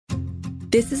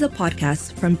This is a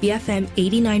podcast from BFM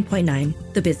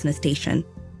 89.9, the business station.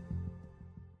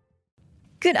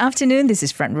 Good afternoon, this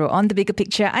is Front Row on The Bigger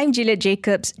Picture. I'm Juliet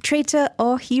Jacobs. Traitor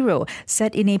or hero?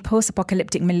 Set in a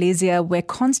post-apocalyptic Malaysia where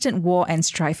constant war and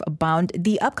strife abound,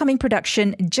 the upcoming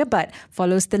production Jebat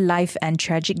follows the life and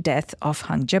tragic death of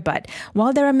Hang Jebat.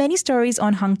 While there are many stories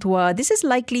on Hang Tuah, this is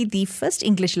likely the first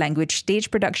English language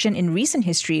stage production in recent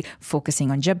history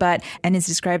focusing on Jebat, and is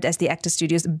described as the Actor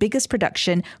Studio's biggest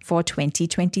production for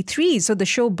 2023. So the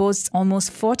show boasts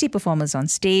almost 40 performers on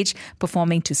stage,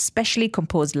 performing to specially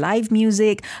composed live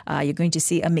music. You're going to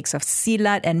see a mix of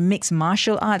silat and mixed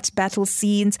martial arts battle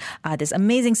scenes. There's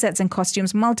amazing sets and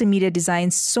costumes, multimedia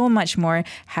designs, so much more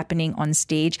happening on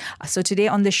stage. So today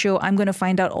on the show, I'm going to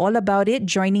find out all about it.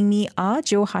 Joining me are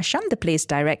Joe Hasham, the play's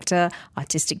director,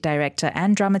 artistic director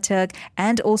and dramaturg,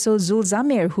 and also Zul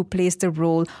Zamir, who plays the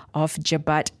role of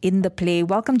Jebat in the play.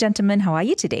 Welcome, gentlemen. How are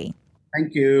you today?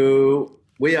 Thank you.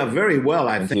 We are very well,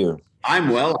 I think. Thank you. I'm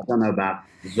well. I don't know about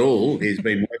Zul. He's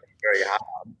been working very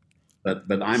hard.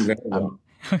 But I'm very well.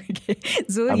 Okay.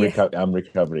 Zul, I'm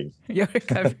recovering. You're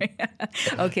recovering.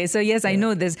 Okay, so yes, I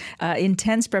know there's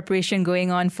intense preparation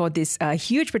going on for this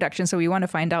huge production, so we want to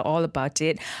find out all about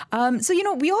it.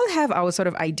 So, we all have our sort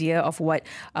of idea of what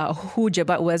who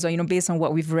Jebat was, or, based on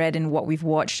what we've read and what we've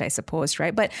watched, I suppose,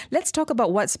 right? But let's talk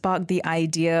about what sparked the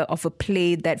idea of a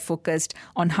play that focused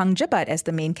on Hang Jebat as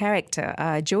the main character.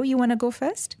 Joe, you want to go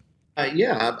first?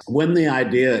 When the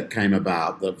idea came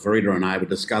about, that Farida and I were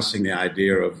discussing the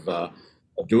idea of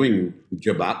doing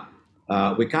Jebat,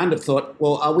 we kind of thought,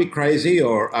 well, are we crazy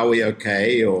or are we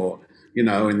okay? Or,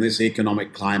 in this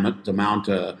economic climate to mount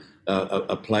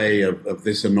a play of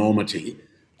this enormity.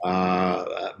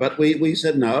 But we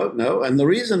said no. And the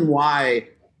reason why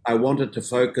I wanted to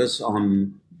focus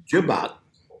on Jebat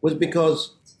was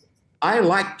because I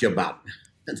like Jebat.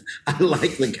 I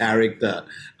like the character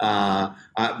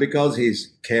because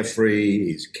he's carefree,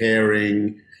 he's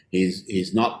caring,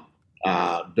 he's not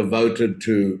devoted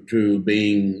to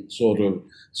being sort of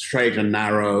straight and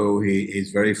narrow.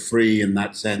 He's very free in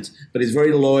that sense, but he's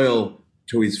very loyal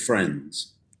to his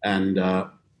friends. And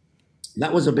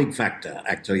that was a big factor,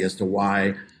 actually, as to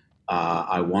why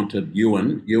I wanted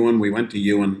Ewan. We went to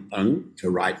Ewan Ng to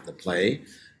write the play.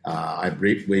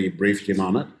 We briefed him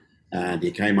on it. And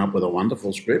he came up with a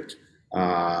wonderful script.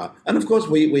 And of course,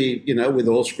 we with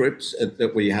all scripts,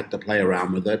 that we had to play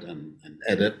around with it and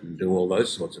edit and do all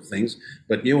those sorts of things.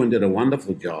 But Ewan did a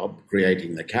wonderful job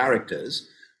creating the characters.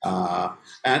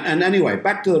 And anyway,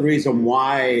 back to the reason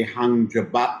why Hang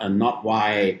Jebat and not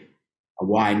why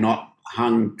not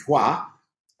Hang Tuah.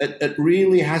 It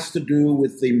really has to do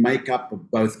with the makeup of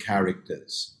both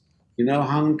characters.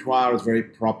 Hang Tuah is very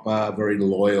proper, very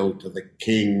loyal to the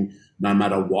king, no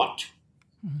matter what.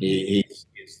 Mm-hmm.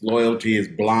 His loyalty is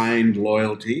blind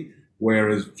loyalty,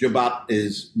 whereas Jebat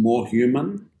is more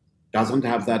human, doesn't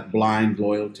have that blind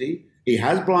loyalty. He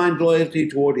has blind loyalty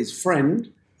toward his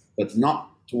friend, but not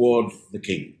toward the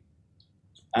king.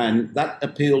 And that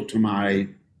appealed to my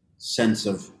sense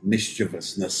of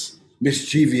mischievousness,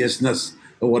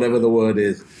 or whatever the word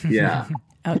is. Yeah.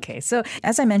 Okay, so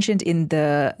as I mentioned in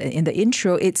the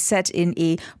intro, it's set in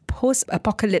a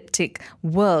post-apocalyptic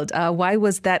world. Why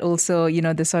was that also,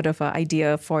 the sort of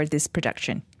idea for this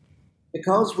production?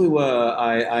 Because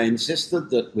I insisted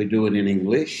that we do it in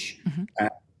English, mm-hmm.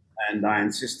 and I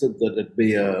insisted that it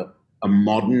be a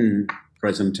modern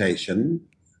presentation,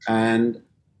 and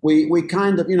we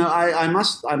kind of, I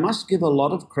must give a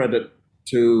lot of credit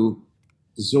to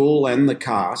Zul and the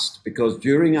cast, because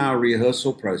during our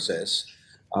rehearsal process,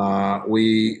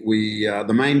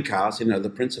 the main cast,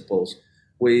 the principals,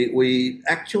 we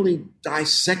actually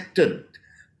dissected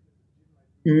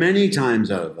many times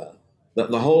over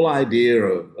the whole idea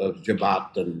of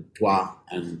Jebat and Tuah,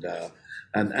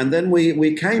 and then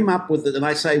we came up with it, and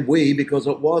I say we because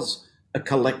it was a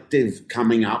collective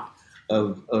coming up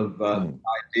of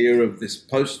idea of this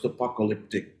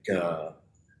post-apocalyptic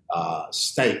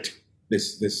state,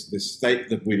 this state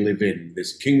that we live in,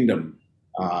 this kingdom.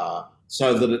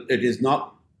 So that it is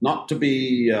not to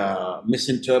be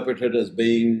misinterpreted as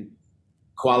being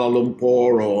Kuala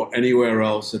Lumpur or anywhere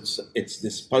else. It's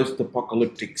this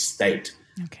post-apocalyptic state,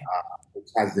 okay. Which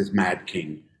has this mad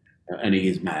king, and he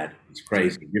is mad. He's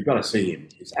crazy. You've got to see him.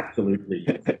 He's absolutely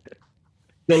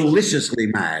deliciously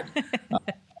mad.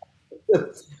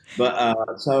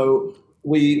 So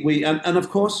we and of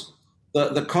course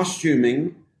the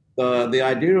costuming. The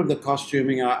idea of the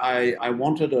costuming, I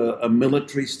wanted a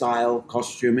military style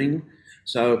costuming,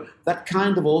 so that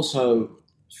kind of also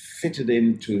fitted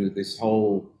into this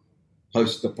whole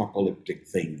post-apocalyptic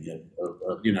thing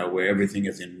of where everything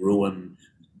is in ruin,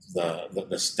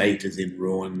 the state is in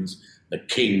ruins, the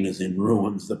king is in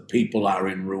ruins, the people are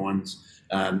in ruins,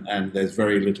 and there's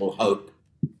very little hope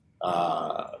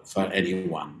for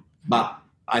anyone. But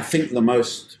I think the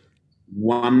most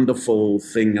wonderful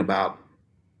thing about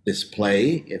this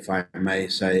play, if I may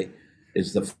say,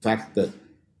 is the fact that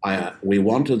we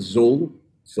wanted Zul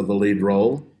for the lead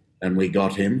role, and we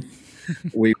got him.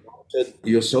 We wanted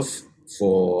Yusuf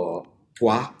for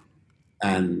Toi,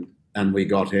 and we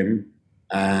got him.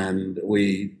 And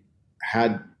we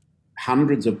had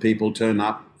hundreds of people turn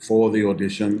up for the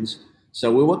auditions.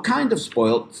 So we were kind of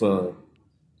spoilt for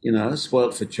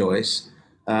choice.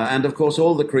 And of course,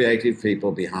 all the creative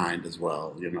people behind as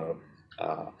well,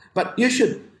 But you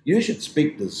should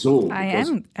speak to Zul. I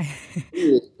am.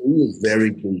 he is very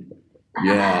deep.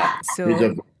 Yeah.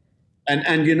 So,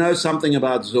 and you know something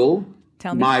about Zul?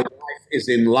 Tell me. My wife is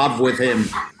in love with him.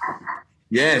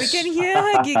 Yes. We can hear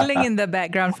her giggling in the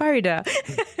background, Farida.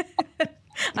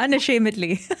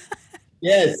 Unashamedly.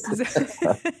 Yes.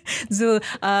 Zul,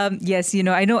 yes,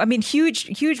 I know. I mean,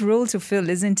 huge role to fill,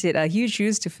 isn't it? Huge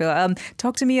shoes to fill.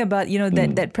 Talk to me about,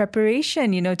 that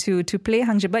preparation, to play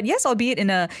Hang Jebat. Yes, albeit in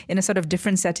a sort of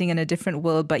different setting, in a different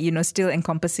world, but, still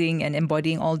encompassing and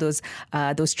embodying all those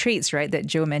traits, right, that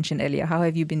Joe mentioned earlier. How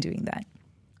have you been doing that?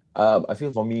 I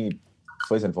feel for me,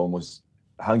 first and foremost,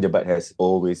 Hang Jebat has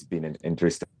always been an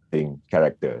interesting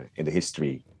character in the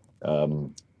history,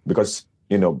 because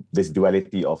this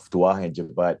duality of Tuah and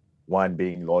Jebat, one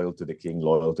being loyal to the king,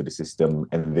 loyal to the system,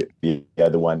 and the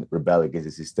other one rebel against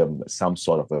the system, some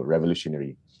sort of a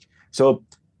revolutionary. So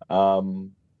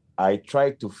I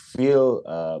try to feel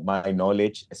my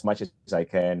knowledge as much as I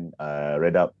can.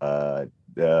 Read up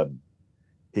the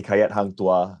Hikayat Hang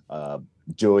Tuah.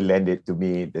 Joe lent it to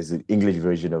me. There's an English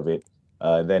version of it.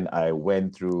 Then I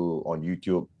went through on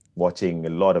YouTube, watching a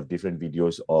lot of different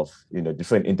videos of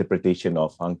different interpretation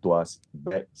of Hang Tuah's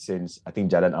back since I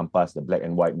think Jalan Ampas, the black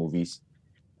and white movies,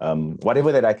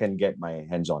 whatever that I can get my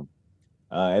hands on,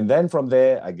 and then from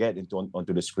there I get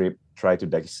onto the script, try to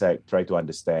dissect, try to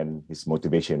understand his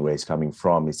motivation, where he's coming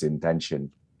from, his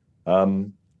intention,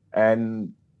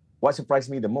 and what surprised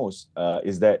me the most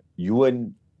is that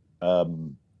Ewan,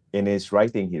 in his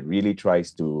writing, he really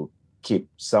tries to keep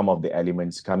some of the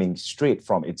elements coming straight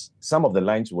from some of the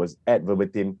lines was ad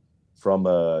verbatim from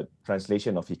a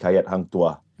translation of Hikayat Hang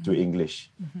Tuah to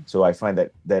English. Mm-hmm. So I find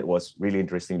that was really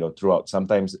interesting throughout.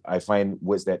 Sometimes I find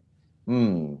words that,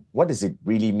 what does it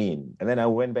really mean? And then I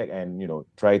went back and,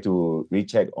 try to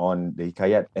recheck on the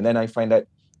Hikayat. And then I find that,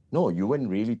 no, Ewan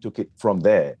really took it from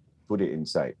there, put it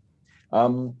inside.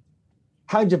 Hang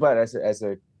Jebat as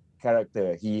a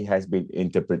character, he has been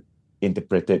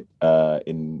interpreted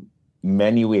in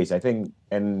many ways, I think,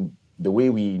 and the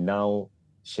way we now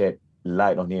shed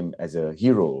light on him as a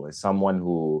hero, as someone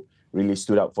who really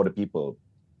stood up for the people.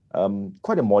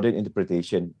 Quite a modern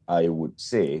interpretation, I would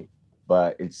say,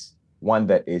 but it's one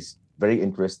that is very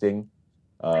interesting.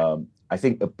 I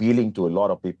think appealing to a lot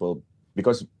of people,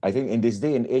 because I think in this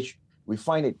day and age, we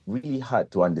find it really hard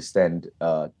to understand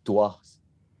Tuah's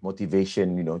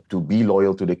motivation, to be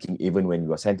loyal to the king even when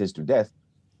you are sentenced to death.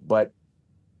 But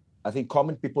I think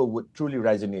common people would truly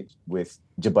resonate with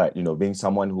Jebat, being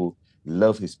someone who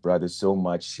loved his brother so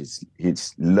much,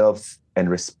 his love and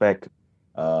respect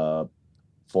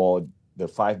for the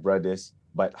five brothers,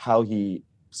 but how he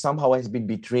somehow has been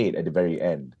betrayed at the very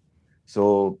end.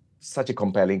 So such a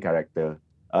compelling character.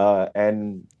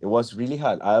 And it was really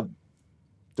hard.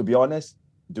 To be honest,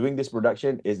 doing this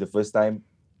production is the first time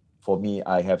for me.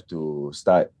 I have to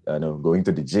start going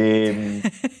to the gym,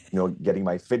 getting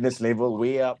my fitness level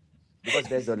way up, because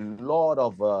there's a lot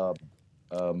of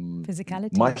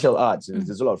physicality, martial arts.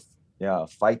 There's a lot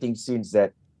of fighting scenes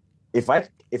that if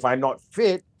I'm not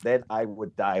fit, then I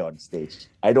would die on stage.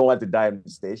 I don't want to die on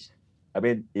stage. I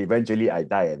mean, eventually I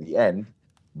die at the end,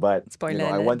 but spoiler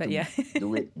alert, I want to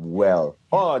do it well.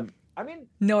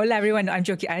 No, everyone. I'm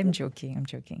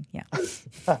joking. Yeah.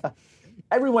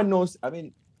 Everyone knows. I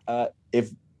mean,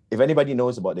 if anybody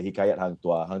knows about the Hikayat Hang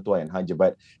Tuah and Hang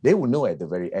Jebat, they will know at the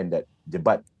very end that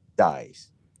Jebat dies.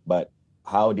 But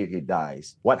how did he die?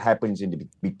 What happens in the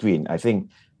between? I think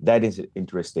that is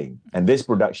interesting. And this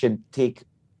production take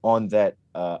on that,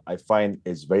 I find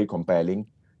is very compelling,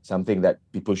 something that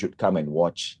people should come and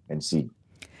watch and see.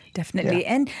 Definitely.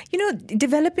 Yeah. And,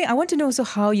 developing, I want to know also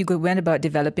how you went about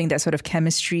developing that sort of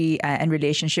chemistry and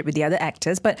relationship with the other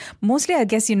actors, but mostly, I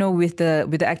guess, with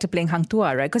the actor playing Hang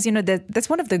Tuah, right? Because, that's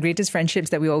one of the greatest friendships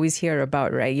that we always hear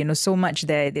about, right? So much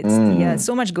there.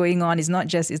 So much going on. It's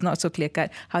not so clear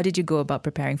cut. How did you go about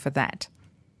preparing for that?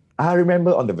 I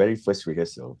remember on the very first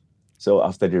rehearsal. So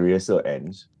after the rehearsal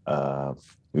ends,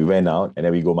 We went out and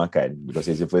then we go makan because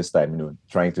it's the first time,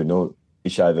 trying to know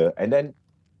each other. And then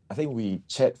I think we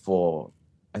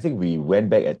we went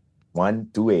back at 1,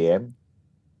 2 a.m.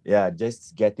 Yeah,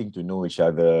 just getting to know each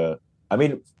other. I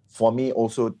mean, for me,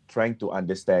 also trying to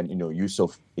understand,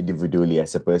 Yusof individually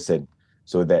as a person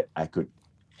so that I could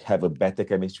have a better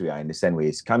chemistry. I understand where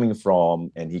he's coming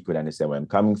from and he could understand where I'm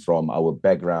coming from, our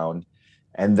background.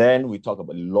 And then we talk a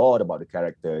lot about the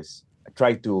characters. I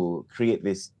try to create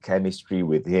this chemistry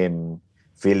with him,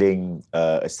 feeling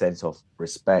a sense of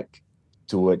respect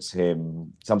towards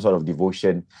him, some sort of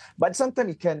devotion. But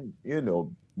sometimes it can,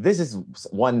 this is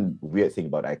one weird thing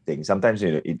about acting. Sometimes,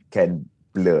 it can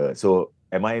blur. So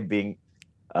am I being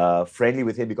friendly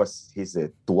with him because he's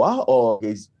a Tua or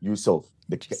he's Yusof,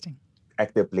 the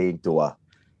actor playing Tua?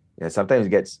 Yeah, sometimes it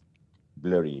gets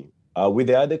blurry. With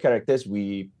the other characters,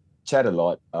 we chat a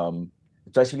lot.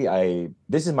 Especially,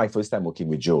 this is my first time working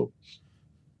with Joe.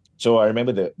 So I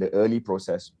remember the early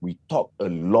process, we talked a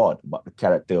lot about the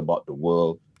character, about the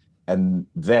world, and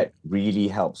that really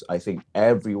helps, I think,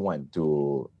 everyone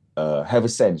to have a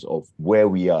sense of where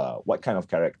we are, what kind of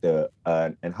character,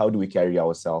 and how do we carry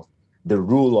ourselves. The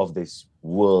rule of this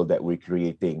world that we're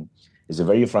creating is a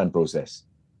very fun process.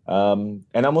 And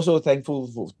I'm also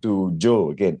thankful to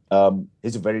Joe again.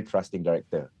 He's a very trusting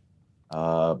director.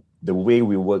 The way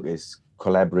we work is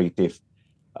collaborative.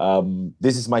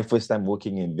 This is my first time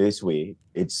working in this way.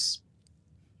 It's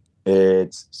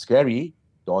scary,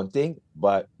 daunting,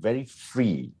 but very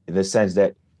free in the sense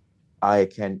that I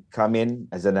can come in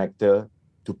as an actor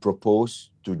to propose,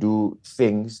 to do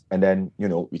things, and then,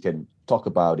 we can talk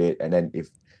about it. And then if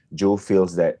Joe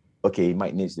feels that, okay, he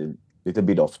might need a little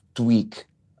bit of tweak,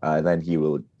 then he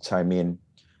will chime in.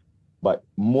 But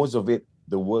most of it,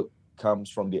 the work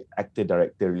comes from the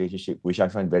actor-director relationship, which I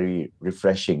find very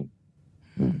refreshing.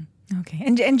 Okay.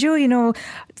 And Joe,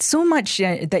 so much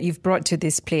that you've brought to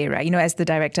this play, right? As the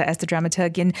director, as the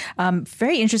dramaturg, and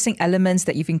very interesting elements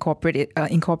that you've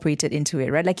incorporated into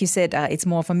it, right? Like you said, it's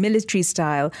more of a military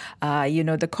style,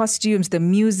 the costumes, the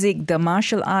music, the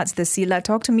martial arts, the silat.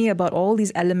 Talk to me about all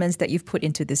these elements that you've put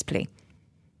into this play.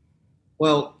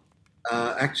 Well,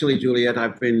 actually, Juliet,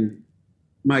 I've been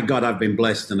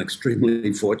blessed and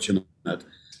extremely fortunate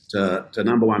to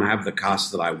number one, have the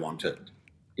cast that I wanted.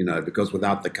 Because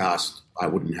without the cast, I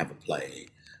wouldn't have a play.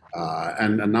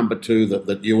 And number two,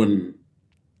 that Ewan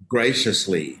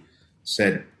graciously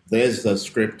said, there's the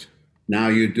script, now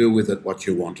you do with it what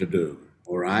you want to do,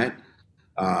 all right?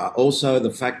 Also, the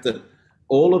fact that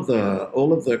all of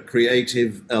the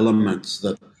creative elements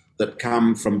that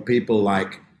come from people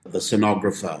like the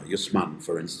scenographer, Yusman,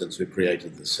 for instance, who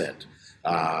created the set,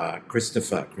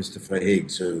 Christopher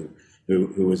Higgs, who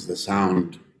was the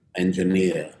sound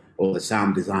engineer, or the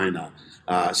sound designer,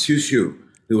 Siu,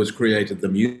 who has created the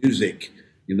music,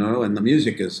 and the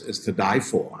music is to die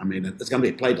for. I mean, it's going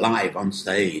to be played live on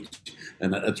stage,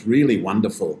 and it's really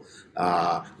wonderful.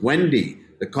 Wendy,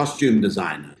 the costume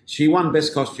designer, she won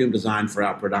Best Costume Design for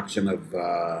our production of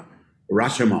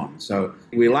Rashomon. So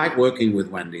we like working with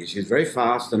Wendy. She's very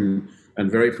fast and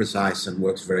very precise and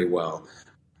works very well.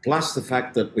 Plus the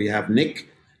fact that we have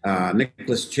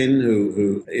Nicholas Chin,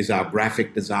 who is our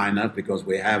graphic designer, because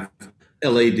we have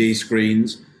LED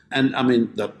screens. And I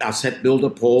mean, our set builder,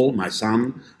 Paul, my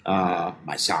son, got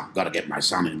to get my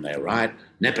son in there, right?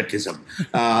 Nepotism.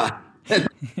 And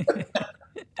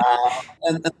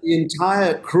the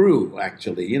entire crew,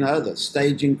 actually, the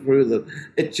staging crew,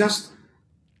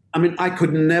 I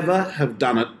could never have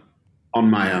done it on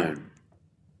my own.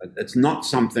 It's not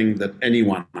something that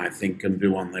anyone, I think, can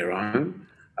do on their own.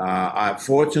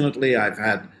 Fortunately, I've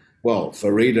had,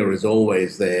 Farida is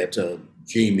always there to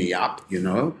G me up,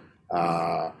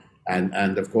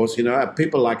 and of course,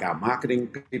 people like our marketing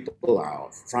people,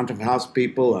 our front of house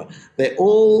people, they're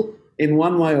all in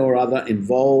one way or other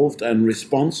involved and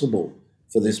responsible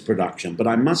for this production. But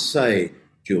I must say,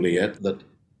 Juliet, that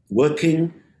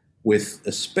working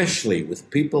especially with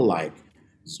people like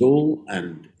Zul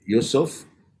and Yusuf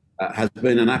has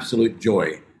been an absolute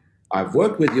joy. I've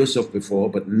worked with Yusuf before,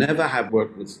 but never have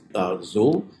worked with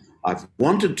Zul. I've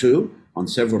wanted to on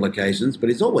several occasions, but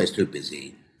he's always too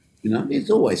busy. He's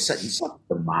always such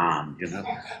a demand,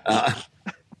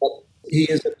 But he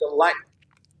is a delight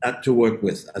to work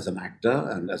with as an actor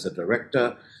and as a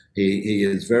director. He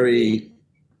is very...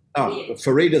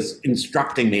 Farida's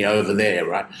instructing me over there,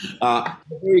 right?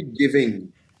 Very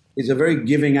giving. He's a very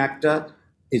giving actor.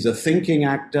 He's a thinking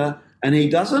actor, and he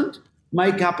doesn't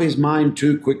make up his mind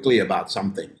too quickly about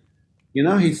something.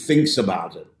 He thinks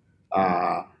about it.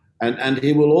 And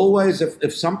he will always,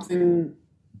 if something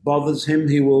bothers him,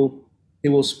 he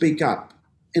will speak up.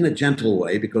 in a gentle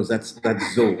way, because that's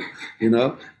Zul, you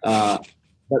know.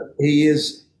 But he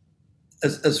is,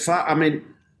 as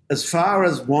far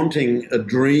as wanting a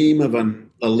dream of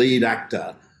a lead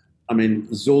actor, I mean,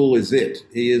 Zul is it.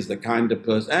 He is the kind of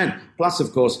person, and plus,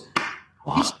 of course,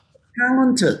 he's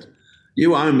talented.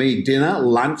 You owe me dinner,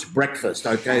 lunch, breakfast,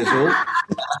 okay, Zul?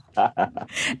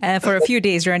 For a few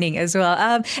days running as well.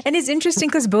 And it's interesting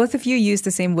because both of you use the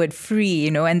same word, free,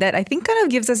 you know, and that I think kind of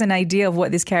gives us an idea of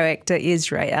what this character is,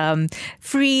 right?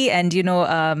 Free and, you know,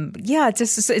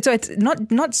 so it's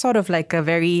not sort of like a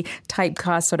very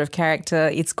typecast sort of character.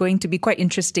 It's going to be quite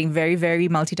interesting, very, very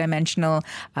multidimensional,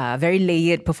 very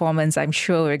layered performance, I'm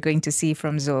sure we're going to see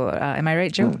from Zul. Am I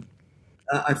right, Joe?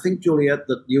 I think, Juliet,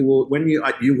 that you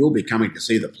will be coming to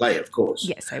see the play, of course.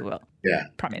 Yes, I will. Yeah,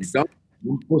 promise. Don't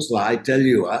I tell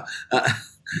you.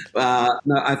 No,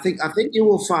 I think you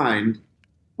will find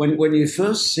when you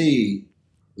first see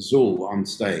Zul on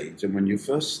stage and when you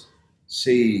first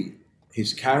see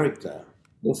his character,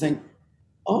 you'll think,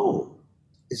 "Oh,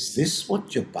 is this what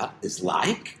Jebat is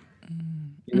like?"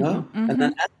 You know, and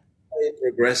then as the play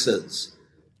progresses,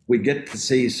 we get to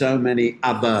see so many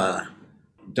other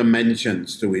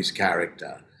dimensions to his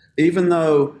character. Even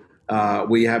though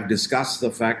we have discussed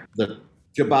the fact that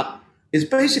Jebat is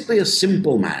basically a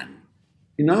simple man.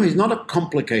 You know, he's not a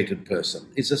complicated person.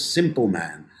 He's a simple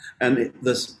man. And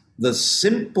the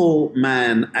simple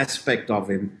man aspect of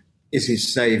him is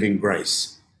his saving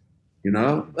grace. You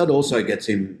know, that also gets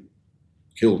him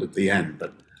killed at the end,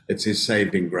 but it's his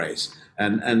saving grace.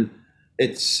 And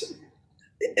it's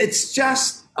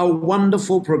just a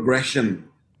wonderful progression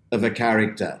of a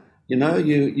character. You know,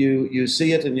 you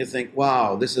see it and you think,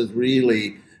 wow, this is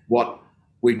really what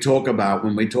we talk about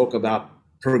when we talk about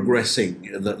progressing,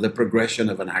 the progression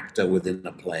of an actor within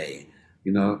a play,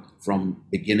 you know, from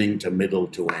beginning to middle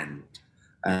to end.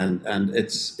 And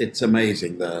it's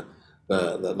amazing, the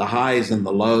highs and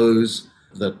the lows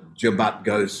that Jebat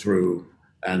goes through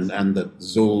and that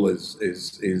Zul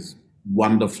is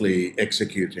wonderfully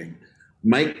executing,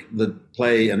 make the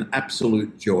play an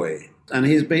absolute joy. And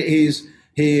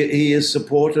he is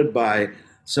supported by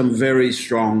some very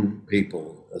strong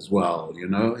people as well. You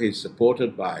know, he's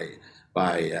supported by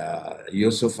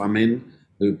Yusuf Amin,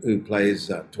 who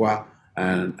plays Toi,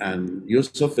 and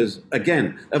Yusuf is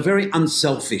again a very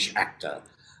unselfish actor.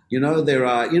 You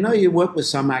know, you work with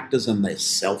some actors and they're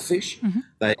selfish. Mm-hmm.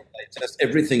 They just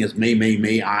everything is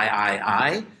me,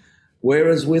 I.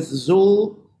 Whereas with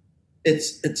Zul,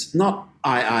 it's not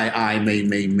I,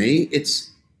 me.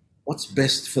 It's what's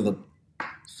best for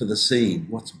the scene,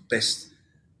 what's best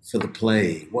for the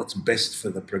play, what's best for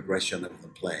the progression of the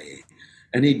play.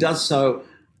 And he does so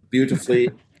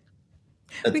beautifully.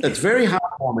 It's very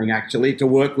heartwarming, actually, to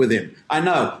work with him. I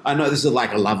know this is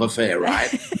like a love affair,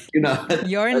 right? You know,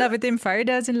 you're in love with him,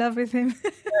 Farida's in love with him.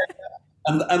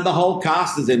 and the whole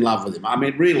cast is in love with him. I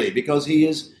mean, really, because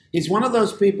he's one of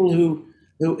those people who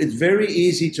it's very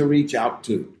easy to reach out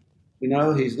to. You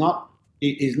know, he's not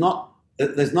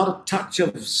there's not a touch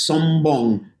of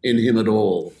sombong in him at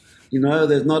all. You know,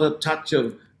 there's not a touch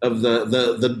of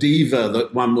the diva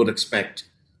that one would expect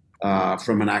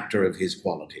from an actor of his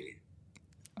quality.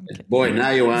 Okay. Boy, now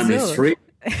you owe me three.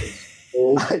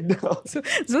 I know. So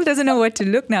Zul doesn't know where to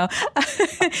look now.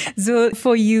 Zul,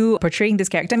 for you portraying this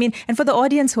character, I mean, and for the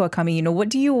audience who are coming, you know, what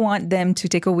do you want them to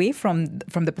take away from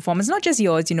the performance? Not just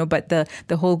yours, you know, but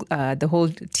the whole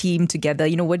team together.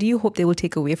 You know, what do you hope they will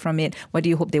take away from it? What do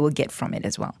you hope they will get from it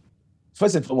as well?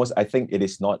 First and foremost, I think it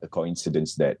is not a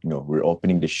coincidence that, you know, we're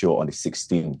opening the show on the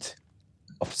 16th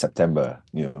of September,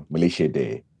 you know, Malaysia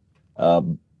Day.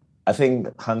 I think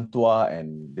Hang Tuah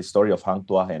and the story of Hang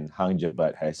Tuah and Hang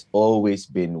Jebat has always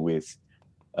been with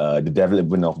the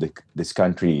development of this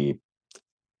country.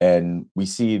 And we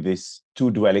see this two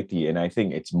duality, and I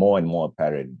think it's more and more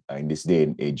apparent in this day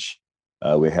and age.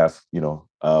 We have, you know,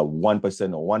 one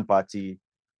person or one party,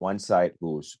 one side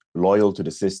who's loyal to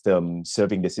the system,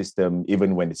 serving the system,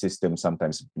 even when the system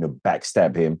sometimes, you know,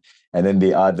 backstab him. And then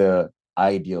the other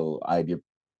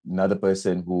another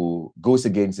person who goes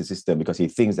against the system because he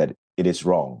thinks that it is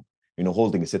wrong, you know,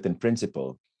 holding a certain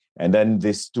principle. And then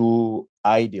these two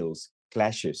ideals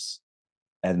clashes.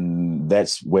 And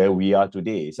that's where we are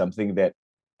today. Something that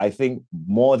I think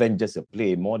more than just a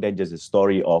play, more than just a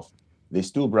story of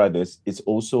these two brothers, it's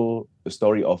also a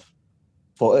story of,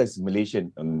 for us,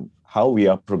 Malaysian, how we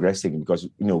are progressing, because,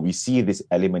 you know, we see these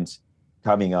elements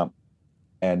coming up,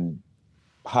 and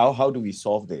how do we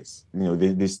solve this? You know,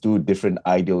 these two different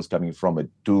ideals coming from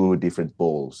two different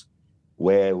poles.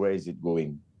 Where is it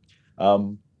going?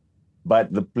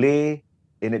 But the play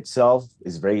in itself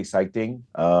is very exciting.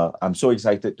 I'm so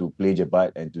excited to play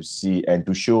Jebat and to see and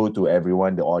to show to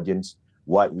everyone, the audience,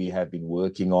 what we have been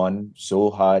working on so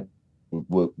hard. We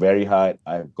worked very hard.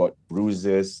 I've got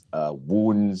bruises,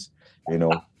 wounds,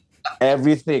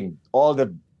 everything, all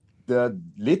the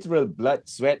literal blood,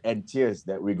 sweat, and tears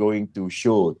that we're going to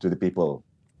show to the people.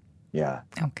 Yeah.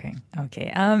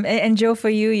 Okay. And Joe, for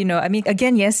you,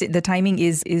 again, yes, the timing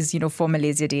is for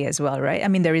Malaysia Day as well, right? I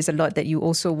mean, there is a lot that you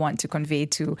also want to convey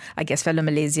to, I guess, fellow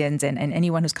Malaysians and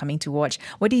anyone who's coming to watch.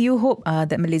 What do you hope that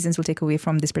Malaysians will take away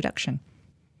from this production?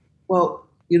 Well,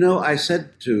 I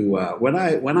said to when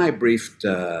I briefed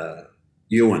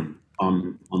Ewan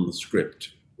on the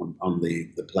script on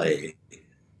the play,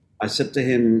 I said to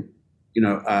him,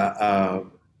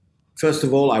 first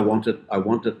of all, I want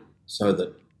it so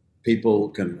that people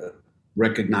can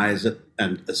recognize it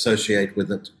and associate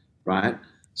with it, right?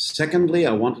 Secondly,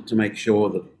 I wanted to make sure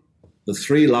that the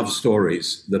 3 love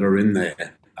stories that are in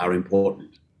there are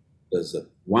important. There's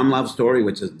one love story,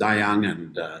 which is Dayang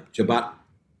and Jebat.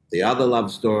 The other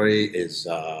love story is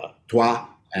Tua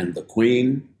and the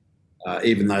Queen,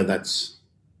 even though that's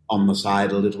on the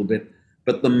side a little bit.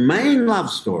 But the main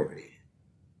love story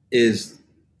is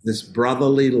this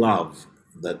brotherly love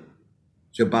that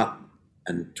Jebat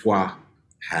and Tua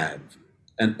have.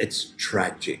 And it's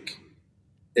tragic.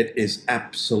 It is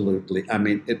absolutely,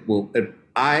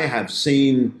 I have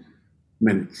seen,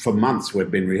 for months we've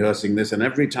been rehearsing this, and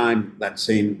every time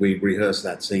we rehearse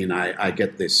that scene, I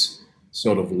get this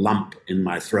sort of lump in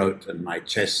my throat and my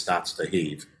chest starts to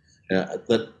heave.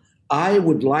 That I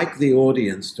would like the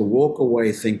audience to walk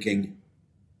away thinking,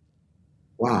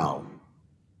 wow,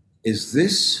 is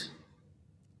this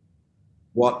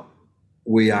what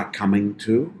we are coming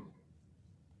to?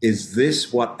 Is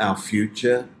this what our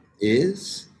future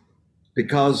is?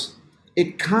 Because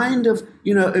it kind of,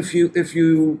 if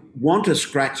you want to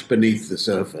scratch beneath the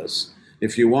surface,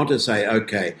 if you want to say,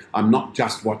 okay, I'm not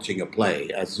just watching a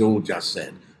play, as Zul just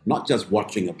said, not just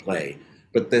watching a play,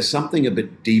 but there's something a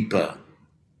bit deeper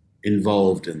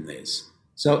involved in this.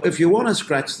 So if you want to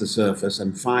scratch the surface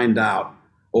and find out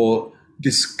or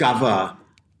discover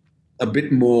a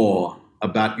bit more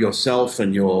about yourself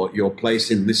and your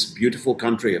place in this beautiful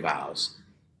country of ours,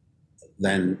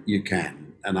 then you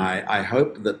can. And I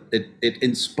hope that it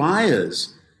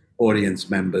inspires audience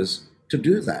members to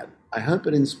do that. I hope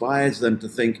it inspires them to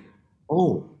think,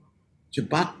 oh,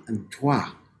 Jebat and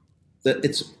Tua, that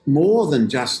it's more than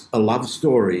just a love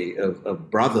story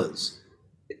of brothers.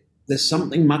 There's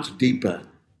something much deeper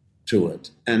to it.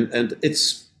 And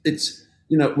it's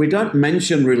we don't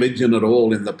mention religion at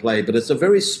all in the play, but it's a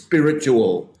very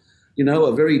spiritual,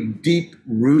 a very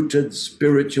deep-rooted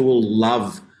spiritual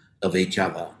love of each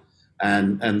other.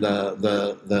 And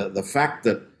the fact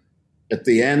that at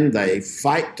the end they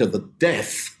fight to the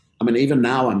death, even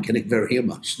now I'm getting very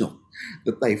emotional,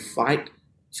 that they fight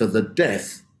to the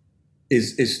death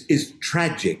is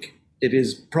tragic. It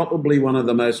is probably one of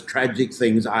the most tragic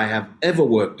things I have ever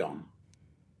worked on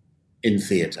in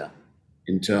theatre,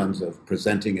 in terms of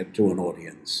presenting it to an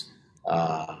audience.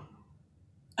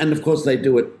 And of course they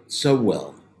do it so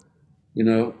well,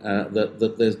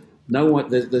 that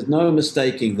there's no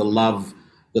mistaking the love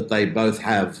that they both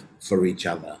have for each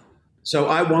other. So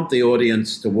I want the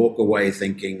audience to walk away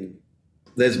thinking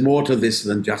there's more to this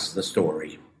than just the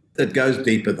story. It goes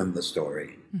deeper than the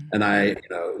story. Mm-hmm. And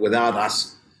without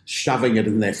us shoving it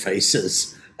in their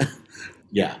faces.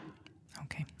 Yeah.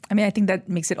 I think that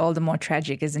makes it all the more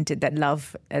tragic, isn't it? That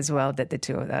love as well, that the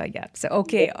two, yeah. So,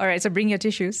 okay. All right. So bring your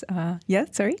tissues. Yeah,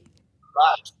 sorry?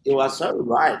 Right. You are so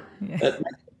right. Yeah. It makes it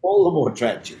all the more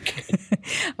tragic.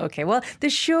 Okay. Well,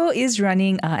 the show is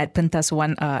running at Pentas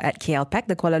 1 at KLPAC,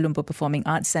 the Kuala Lumpur Performing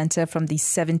Arts Centre, from the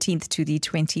 17th to the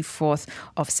 24th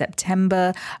of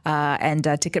September. And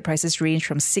ticket prices range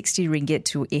from 60 ringgit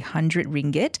to 100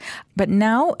 ringgit. But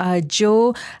now,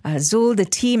 Joe, Zul, the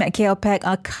team at KLPAC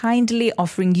are kindly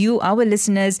offering you, our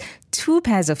listeners, 2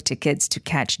 pairs of tickets to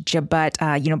catch Jebat.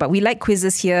 But we like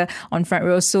quizzes here on Front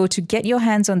Row. So to get your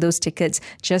hands on those tickets,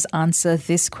 just answer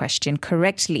this question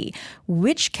correctly.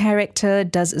 Which character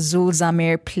does Zul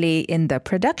Zamir play in the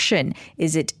production?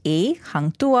 Is it A,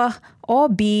 Hang Tuah, or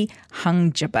B,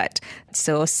 Hang Jebat?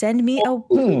 So send me a...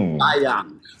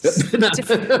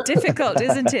 Difficult,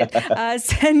 isn't it?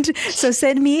 Send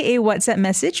me a WhatsApp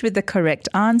message with the correct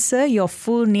answer, your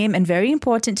full name, and very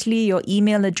importantly, your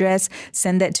email address.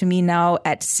 Send that to me now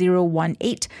at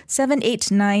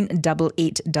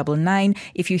 018-789-8899.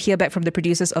 If you hear back from the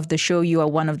producers of the show, you are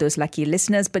one of those lucky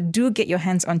listeners. But do get your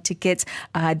hands on tickets.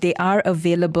 They are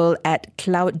available at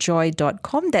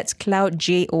cloudjoy.com. That's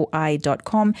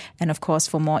cloudjoi.com. And of of course,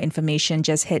 for more information,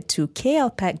 just head to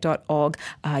klpac.org.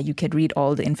 You can read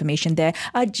all the information there.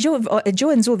 Joe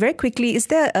and Zul, very quickly, is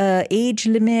there an age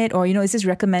limit, or is this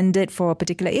recommended for a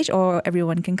particular age, or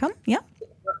everyone can come? Yeah.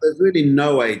 There's really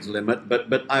no age limit,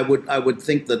 but I would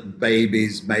think that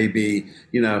babies, maybe,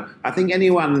 I think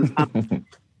anyone under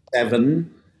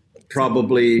 7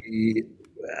 probably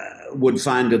would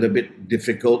find it a bit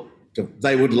difficult.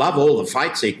 They would love all the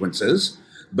fight sequences,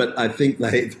 but I think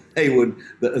they would,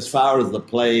 as far as the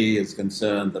play is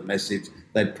concerned, the message,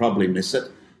 they'd probably miss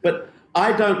it. But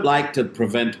I don't like to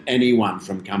prevent anyone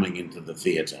from coming into the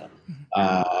theatre,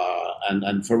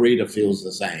 and Farida feels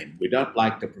the same. We don't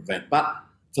like to prevent, but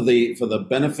for the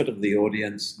benefit of the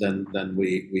audience, then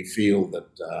we feel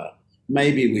that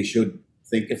maybe we should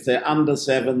think if they're under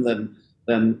 7, then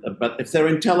but if they're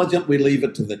intelligent, we leave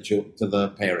it to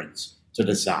the parents to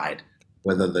decide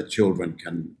whether the children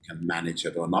can manage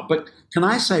it or not. But can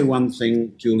I say one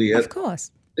thing, Juliet? Of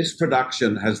course. This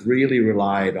production has really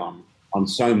relied on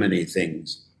so many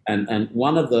things, and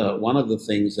one of the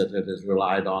things that it has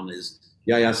relied on is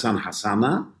Yayasan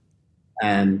Hasana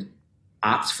and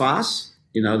Arts Fast,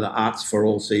 the Arts for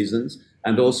All Seasons,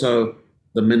 and also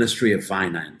the Ministry of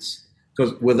Finance.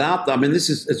 Because without them, this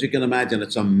is, as you can imagine,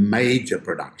 it's a major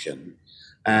production,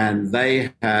 and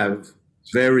they have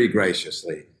very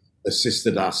graciously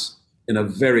assisted us in a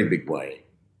very big way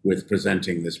with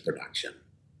presenting this production.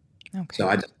 Okay. So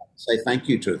I just want to say thank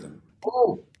you to them.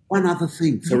 Oh, one other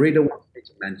thing Farida wants me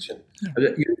to mention. Yeah.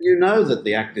 You know that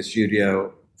the Actors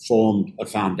Studio formed a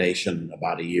foundation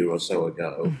about a year or so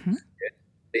ago. Mm-hmm.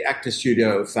 The Actors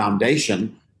Studio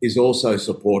Foundation is also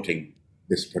supporting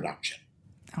this production.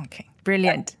 Okay,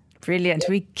 brilliant. Brilliant.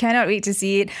 We cannot wait to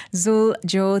see it. Zul,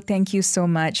 Joe, thank you so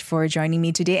much for joining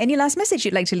me today. Any last message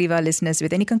you'd like to leave our listeners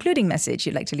with? Any concluding message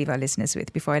you'd like to leave our listeners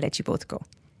with before I let you both go?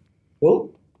 Well,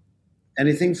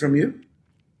 anything from you?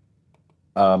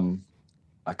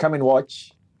 I come and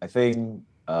watch. I think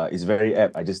it's very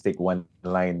apt. I just take one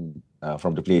line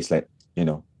from the place, like,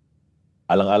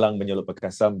 alang-alang menyelok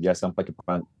pagkasam, biar sampai ke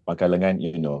pangkalangan,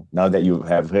 Now that you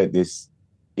have heard this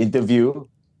interview,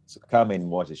 so come and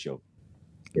watch the show.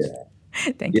 Yeah.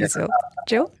 Thank you, so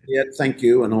Joe. Yeah, thank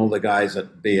you, and all the guys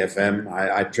at BFM.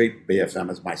 I treat BFM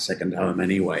as my second home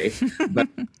anyway. But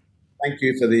thank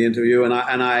you for the interview, and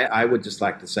I would just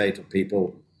like to say to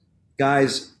people,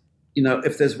 guys,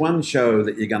 if there's one show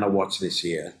that you're going to watch this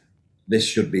year, this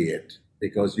should be it,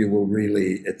 because you will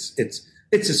really. It's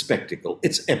a spectacle.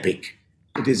 It's epic.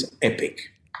 It is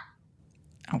epic.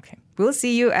 Okay. We'll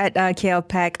see you at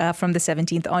KLPAC from the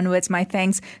 17th onwards. My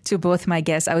thanks to both my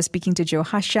guests. I was speaking to Joe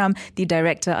Hasham, the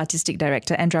director, artistic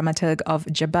director and dramaturg of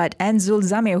Jebat, and Zul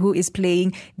Zamir, who is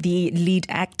playing the lead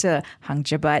actor, Hang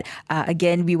Jebat.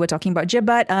 Again, we were talking about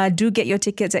Jebat. Do get your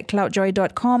tickets at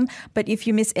cloudjoy.com. But if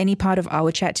you miss any part of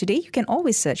our chat today, you can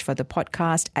always search for the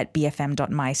podcast at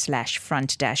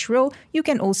bfm.my/front-row. You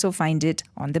can also find it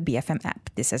on the BFM app.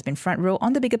 This has been Front Row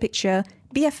on the Bigger Picture,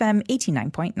 BFM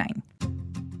 89.9.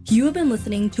 You have been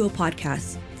listening to a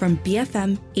podcast from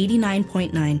BFM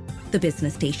 89.9, the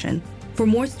business station. For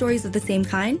more stories of the same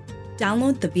kind,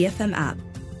 download the BFM app.